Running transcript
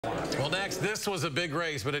Well, next, this was a big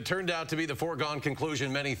race, but it turned out to be the foregone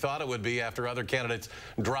conclusion many thought it would be after other candidates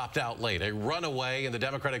dropped out late. A runaway in the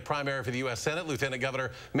Democratic primary for the U.S. Senate, Lieutenant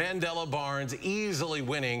Governor Mandela Barnes easily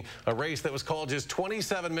winning a race that was called just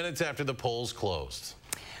 27 minutes after the polls closed.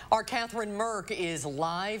 Our Catherine Merck is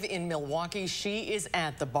live in Milwaukee. She is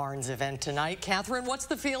at the Barnes event tonight. Catherine, what's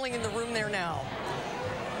the feeling in the room there now?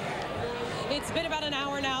 It's been about an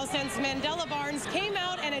hour now since Mandela Barnes came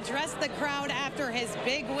out and addressed the crowd after his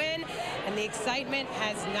big win, and the excitement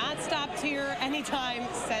has not stopped here anytime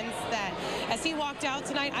since then. As he walked out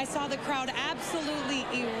tonight, I saw the crowd absolutely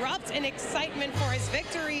erupt in excitement for his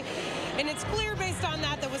victory, and it's clear based on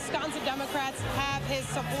that Wisconsin Democrats have his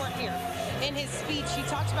support here. In his speech, he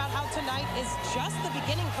talked about how tonight is just the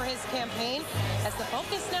beginning for his campaign as the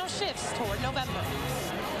focus now shifts toward November.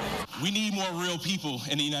 We need more real people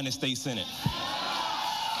in the United States Senate.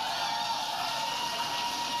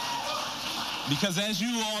 Because as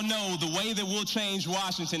you all know, the way that we'll change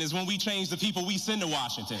Washington is when we change the people we send to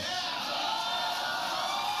Washington.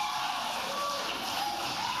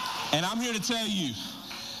 And I'm here to tell you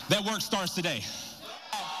that work starts today.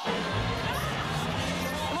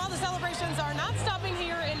 While the celebrations are not stopping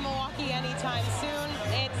here in Milwaukee anytime soon,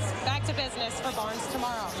 it's back to business for Barnes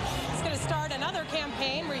tomorrow. He's going to start another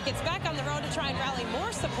campaign where he gets back on the road to try and rally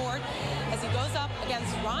more support as he goes up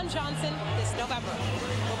against Ron Johnson this November.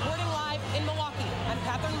 Reporting live in Milwaukee, I'm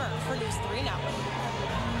Catherine Merck for News 3 Now.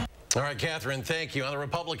 All right, Catherine, thank you. On the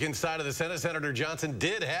Republican side of the Senate, Senator Johnson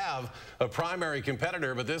did have a primary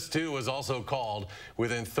competitor, but this too was also called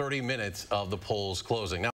within 30 minutes of the polls closing. Now,